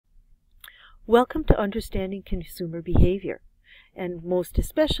Welcome to Understanding Consumer Behavior, and most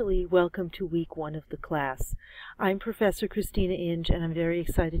especially, welcome to week 1 of the class. I'm Professor Christina Inge, and I'm very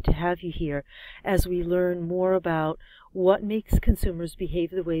excited to have you here as we learn more about what makes consumers behave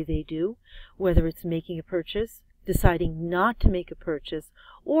the way they do, whether it's making a purchase, deciding not to make a purchase,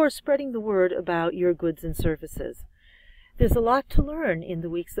 or spreading the word about your goods and services. There's a lot to learn in the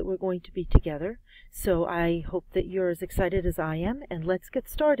weeks that we're going to be together, so I hope that you're as excited as I am, and let's get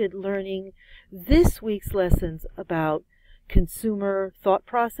started learning this week's lessons about consumer thought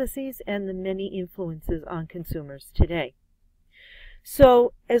processes and the many influences on consumers today.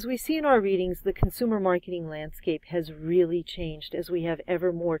 So, as we see in our readings, the consumer marketing landscape has really changed as we have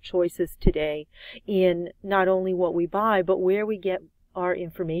ever more choices today in not only what we buy, but where we get our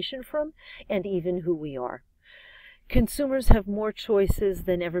information from and even who we are. Consumers have more choices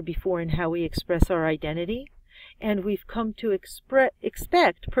than ever before in how we express our identity, and we've come to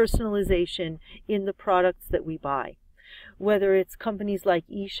expect personalization in the products that we buy. Whether it's companies like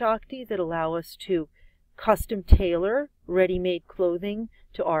eShakti that allow us to custom tailor ready-made clothing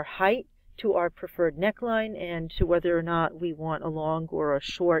to our height, to our preferred neckline, and to whether or not we want a long or a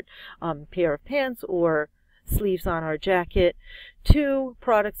short pair of pants or sleeves on our jacket, to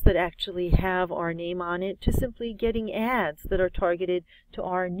products that actually have our name on it, to simply getting ads that are targeted to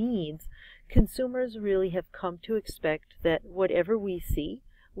our needs. Consumers really have come to expect that whatever we see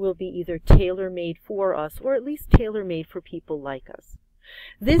will be either tailor-made for us or at least tailor-made for people like us.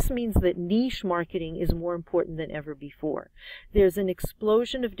 This means that niche marketing is more important than ever before. There's an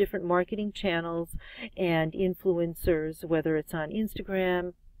explosion of different marketing channels and influencers, whether it's on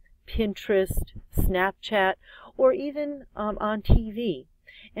Instagram, Pinterest, Snapchat, or even on TV.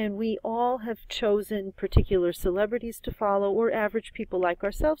 And we all have chosen particular celebrities to follow or average people like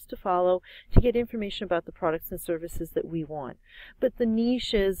ourselves to follow to get information about the products and services that we want. But the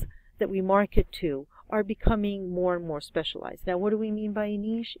niches that we market to are becoming more and more specialized. Now, what do we mean by a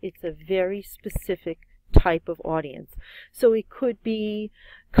niche? It's a very specific type of audience. So it could be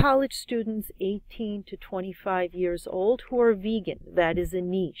college students 18 to 25 years old who are vegan. That is a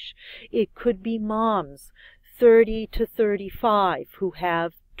niche. It could be moms 30 to 35 who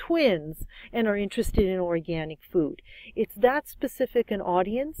have twins and are interested in organic food. It's that specific an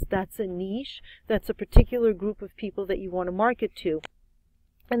audience. That's a niche. That's a particular group of people that you want to market to.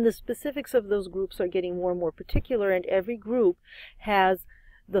 And the specifics of those groups are getting more and more particular, and every group has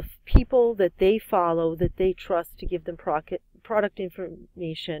the people that they follow, that they trust to give them product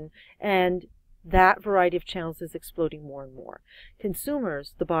information, and that variety of channels is exploding more and more.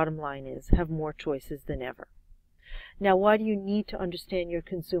 Consumers, the bottom line is, have more choices than ever. Now, why do you need to understand your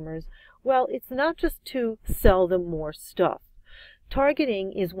consumers? Well, it's not just to sell them more stuff.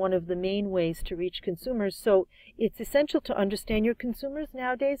 Targeting is one of the main ways to reach consumers, so it's essential to understand your consumers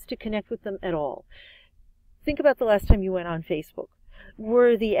nowadays to connect with them at all. Think about the last time you went on Facebook.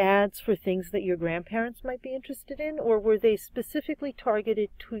 Were the ads for things that your grandparents might be interested in, or were they specifically targeted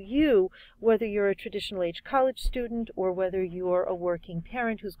to you, whether you're a traditional age college student or whether you're a working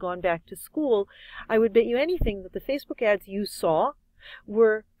parent who's gone back to school? I would bet you anything that the Facebook ads you saw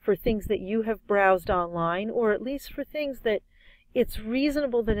were for things that you have browsed online, or at least for things that it's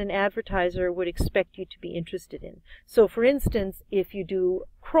reasonable that an advertiser would expect you to be interested in. So, for instance, if you do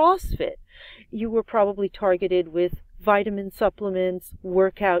CrossFit, you were probably targeted with vitamin supplements,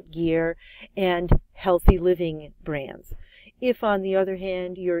 workout gear, and healthy living brands. If, on the other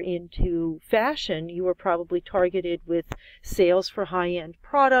hand, you're into fashion, you are probably targeted with sales for high-end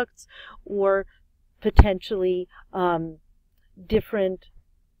products or potentially different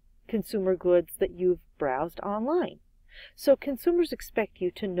consumer goods that you've browsed online. So consumers expect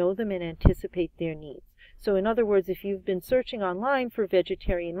you to know them and anticipate their needs. So in other words, if you've been searching online for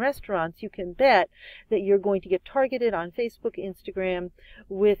vegetarian restaurants, you can bet that you're going to get targeted on Facebook, Instagram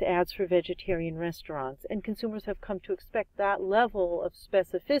with ads for vegetarian restaurants. And consumers have come to expect that level of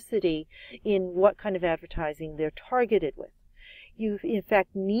specificity in what kind of advertising they're targeted with. You, in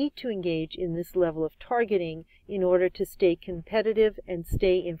fact, need to engage in this level of targeting in order to stay competitive and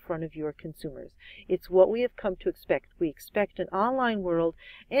stay in front of your consumers. It's what we have come to expect. We expect an online world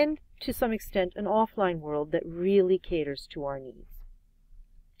and, to some extent, an offline world that really caters to our needs.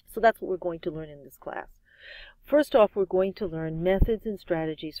 So that's what we're going to learn in this class. First off, we're going to learn methods and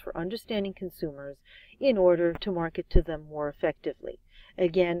strategies for understanding consumers in order to market to them more effectively.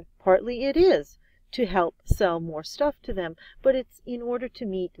 Again, partly it is to help sell more stuff to them, but it's in order to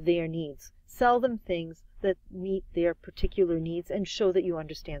meet their needs. Sell them things that meet their particular needs and show that you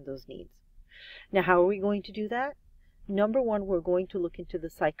understand those needs. Now, how are we going to do that? Number one, we're going to look into the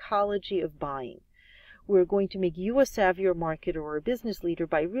psychology of buying. We're going to make you a savvier marketer or a business leader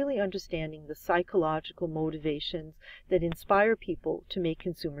by really understanding the psychological motivations that inspire people to make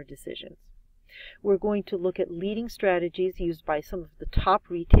consumer decisions. We're going to look at leading strategies used by some of the top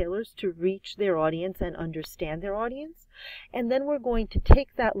retailers to reach their audience and understand their audience. And then we're going to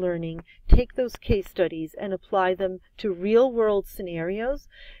take that learning, take those case studies, and apply them to real-world scenarios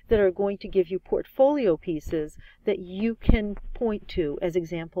that are going to give you portfolio pieces that you can point to as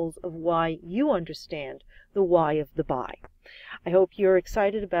examples of why you understand the why of the buy. I hope you're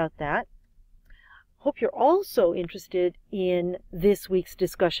excited about that. Hope you're also interested in this week's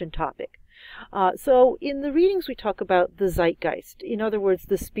discussion topic. So in the readings we talk about the zeitgeist, in other words,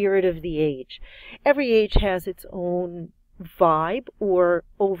 the spirit of the age. Every age has its own vibe or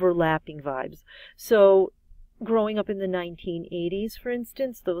overlapping vibes. So growing up in the 1980s, for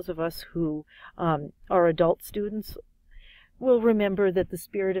instance, those of us who are adult students will remember that the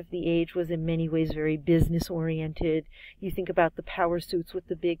spirit of the age was in many ways very business-oriented. You think about the power suits with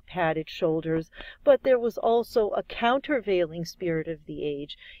the big padded shoulders, but there was also a countervailing spirit of the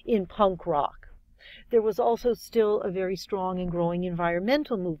age in punk rock. There was also still a very strong and growing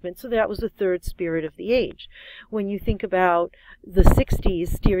environmental movement, so that was the third spirit of the age. When you think about the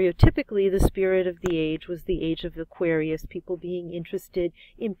 60s, stereotypically the spirit of the age was the age of Aquarius, people being interested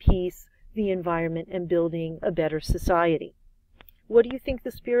in peace, the environment, and building a better society. What do you think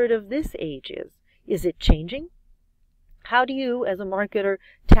the spirit of this age is? Is it changing? How do you, as a marketer,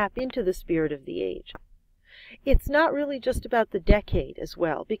 tap into the spirit of the age? It's not really just about the decade as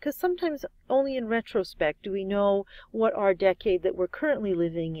well, because sometimes only in retrospect do we know what our decade that we're currently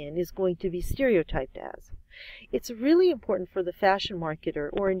living in is going to be stereotyped as. It's really important for the fashion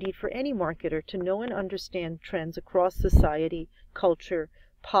marketer, or indeed for any marketer, to know and understand trends across society, culture,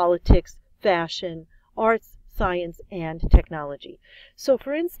 politics, fashion, arts, science, and technology. So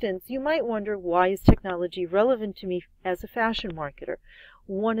for instance, you might wonder, why is technology relevant to me as a fashion marketer?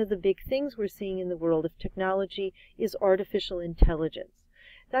 One of the big things we're seeing in the world of technology is artificial intelligence.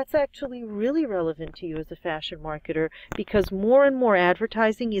 That's actually really relevant to you as a fashion marketer, because more and more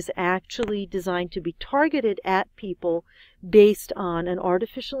advertising is actually designed to be targeted at people based on an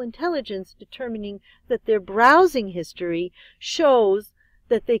artificial intelligence determining that their browsing history shows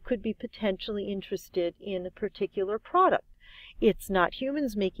that they could be potentially interested in a particular product. It's not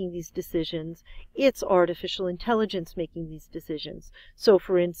humans making these decisions, it's artificial intelligence making these decisions. So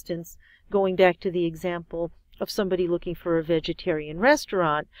for instance, going back to the example of somebody looking for a vegetarian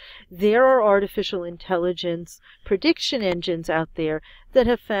restaurant, there are artificial intelligence prediction engines out there that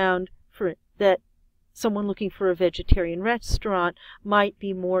have found that someone looking for a vegetarian restaurant might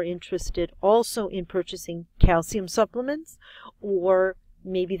be more interested also in purchasing calcium supplements, or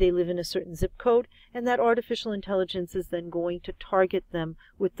maybe they live in a certain zip code, and that artificial intelligence is then going to target them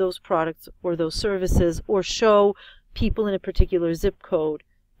with those products or those services, or show people in a particular zip code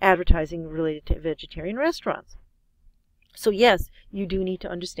advertising related to vegetarian restaurants. So yes, you do need to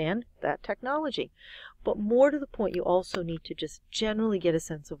understand that technology. But more to the point, you also need to just generally get a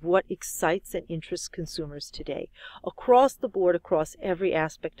sense of what excites and interests consumers today, across the board, across every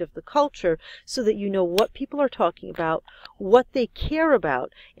aspect of the culture, so that you know what people are talking about, what they care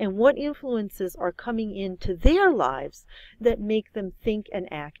about, and what influences are coming into their lives that make them think and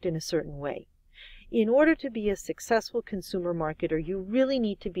act in a certain way. In order to be a successful consumer marketer, you really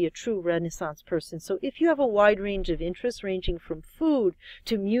need to be a true Renaissance person. So if you have a wide range of interests, ranging from food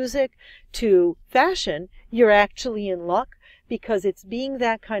to music to fashion, you're actually in luck, because it's being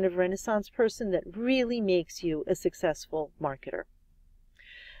that kind of Renaissance person that really makes you a successful marketer.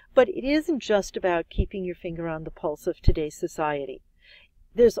 But it isn't just about keeping your finger on the pulse of today's society.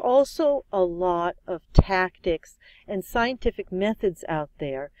 There's also a lot of tactics and scientific methods out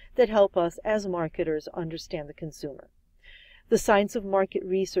there that help us as marketers understand the consumer. The science of market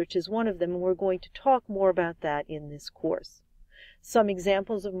research is one of them, and we're going to talk more about that in this course. Some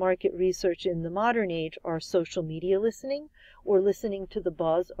examples of market research in the modern age are social media listening, or listening to the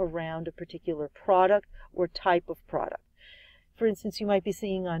buzz around a particular product or type of product. For instance, you might be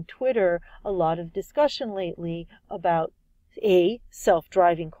seeing on Twitter a lot of discussion lately about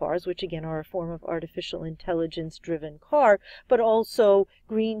self-driving cars, which again are a form of artificial intelligence-driven car, but also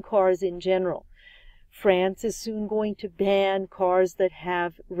green cars in general. France is soon going to ban cars that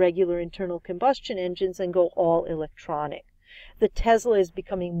have regular internal combustion engines and go all electronic. The Tesla is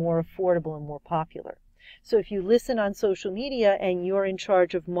becoming more affordable and more popular. So if you listen on social media and you're in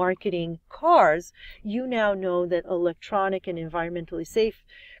charge of marketing cars, you now know that electronic and environmentally safe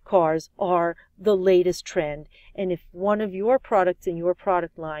cars are the latest trend. And if one of your products in your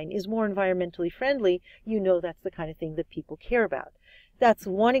product line is more environmentally friendly, you know that's the kind of thing that people care about. That's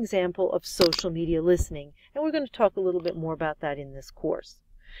one example of social media listening, and we're going to talk a little bit more about that in this course.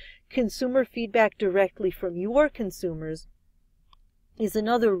 Consumer feedback directly from your consumers is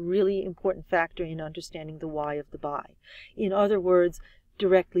another really important factor in understanding the why of the buy. In other words,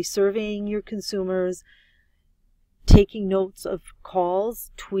 directly surveying your consumers, taking notes of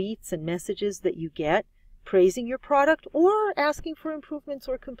calls, tweets, and messages that you get, praising your product, or asking for improvements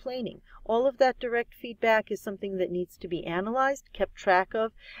or complaining. All of that direct feedback is something that needs to be analyzed, kept track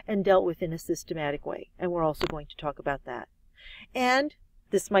of, and dealt with in a systematic way. And we're also going to talk about that. And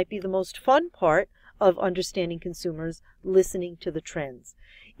this might be the most fun part of understanding consumers, listening to the trends.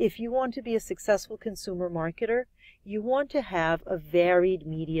 If you want to be a successful consumer marketer, you want to have a varied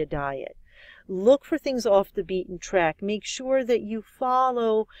media diet. Look for things off the beaten track. Make sure that you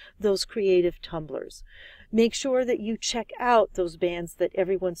follow those creative tumblers. Make sure that you check out those bands that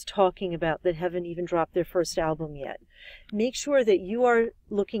everyone's talking about that haven't even dropped their first album yet. Make sure that you are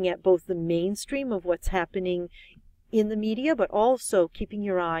looking at both the mainstream of what's happening in the media, but also keeping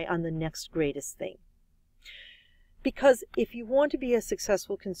your eye on the next greatest thing. Because if you want to be a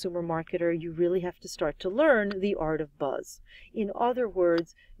successful consumer marketer, you really have to start to learn the art of buzz. In other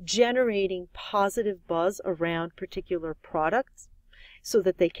words, generating positive buzz around particular products so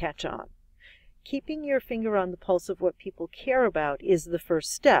that they catch on. Keeping your finger on the pulse of what people care about is the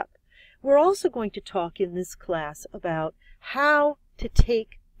first step. We're also going to talk in this class about how to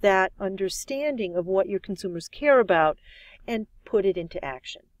take that understanding of what your consumers care about and put it into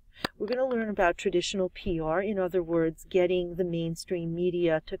action. We're going to learn about traditional PR, in other words, getting the mainstream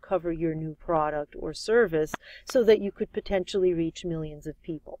media to cover your new product or service so that you could potentially reach millions of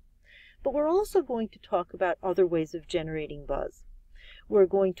people. But we're also going to talk about other ways of generating buzz. We're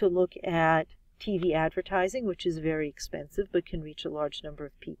going to look at TV advertising, which is very expensive but can reach a large number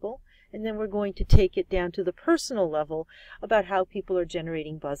of people. And then we're going to take it down to the personal level about how people are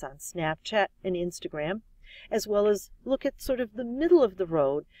generating buzz on Snapchat and Instagram, as well as look at sort of the middle of the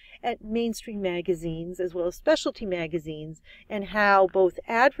road at mainstream magazines as well as specialty magazines, and how both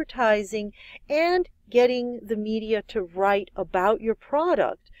advertising and getting the media to write about your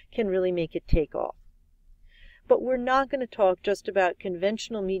product can really make it take off. But we're not going to talk just about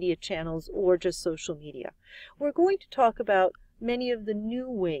conventional media channels or just social media. We're going to talk about many of the new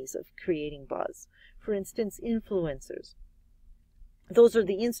ways of creating buzz. For instance, influencers. Those are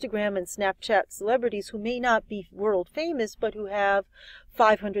the Instagram and Snapchat celebrities who may not be world famous, but who have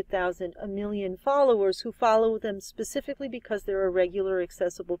 500,000, a million followers who follow them specifically because they're a regular,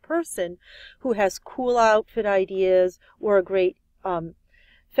 accessible person who has cool outfit ideas or a great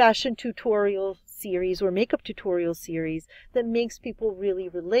fashion tutorial series or makeup tutorial series that makes people really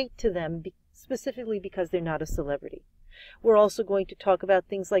relate to them, specifically because they're not a celebrity. We're also going to talk about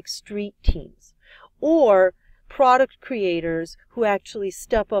things like street teams or product creators who actually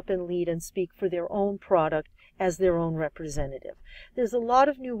step up and lead and speak for their own product as their own representative. There's a lot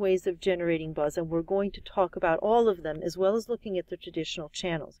of new ways of generating buzz, and we're going to talk about all of them as well as looking at the traditional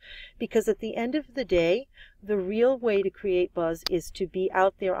channels. Because at the end of the day, the real way to create buzz is to be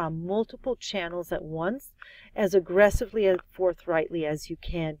out there on multiple channels at once, as aggressively and forthrightly as you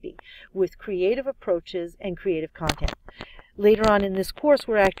can be, with creative approaches and creative content. Later on in this course,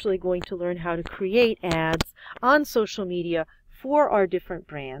 we're actually going to learn how to create ads on social media for our different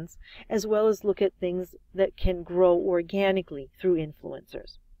brands, as well as look at things that can grow organically through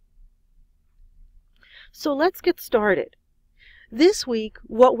influencers. So let's get started. This week,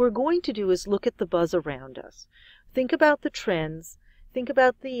 what we're going to do is look at the buzz around us. Think about the trends. Think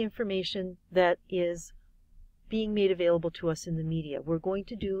about the information that is being made available to us in the media. We're going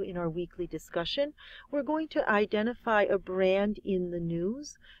to do in our weekly discussion, we're going to identify a brand in the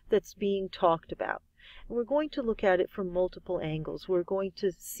news that's being talked about. We're going to look at it from multiple angles. We're going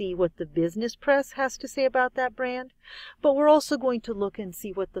to see what the business press has to say about that brand, but we're also going to look and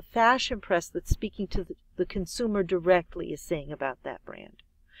see what the fashion press that's speaking to the consumer directly is saying about that brand.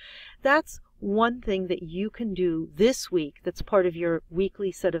 That's one thing that you can do this week that's part of your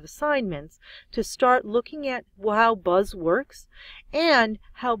weekly set of assignments to start looking at how buzz works and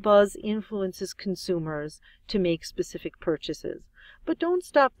how buzz influences consumers to make specific purchases. But don't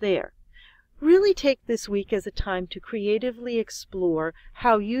stop there. Really take this week as a time to creatively explore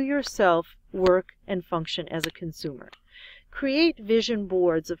how you yourself work and function as a consumer. Create vision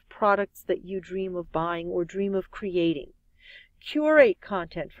boards of products that you dream of buying or dream of creating. Curate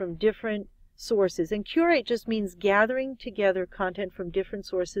content from different sources, and curate just means gathering together content from different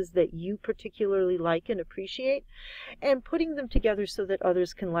sources that you particularly like and appreciate, and putting them together so that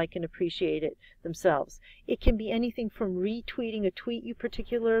others can like and appreciate it themselves. It can be anything from retweeting a tweet you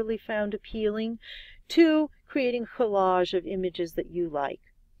particularly found appealing to creating a collage of images that you like.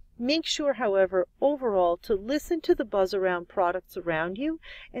 Make sure, however, overall to listen to the buzz around products around you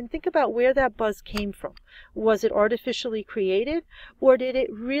and think about where that buzz came from. Was it artificially created, or did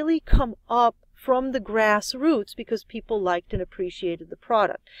it really come up from the grassroots because people liked and appreciated the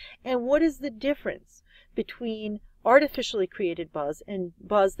product? And what is the difference between artificially created buzz and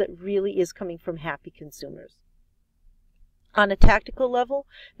buzz that really is coming from happy consumers? On a tactical level,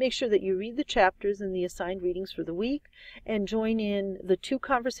 make sure that you read the chapters in the assigned readings for the week and join in the 2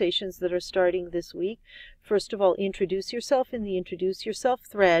 conversations that are starting this week. First of all, introduce yourself in the Introduce Yourself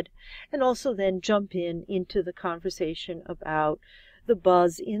thread, and also then jump into the conversation about the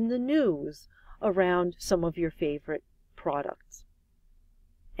buzz in the news around some of your favorite products.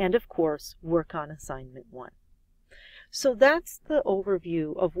 And of course, work on assignment 1. So that's the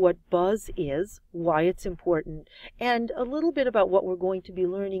overview of what buzz is, why it's important, and a little bit about what we're going to be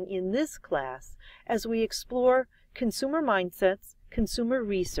learning in this class as we explore consumer mindsets, consumer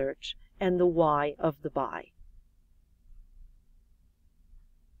research, and the why of the buy.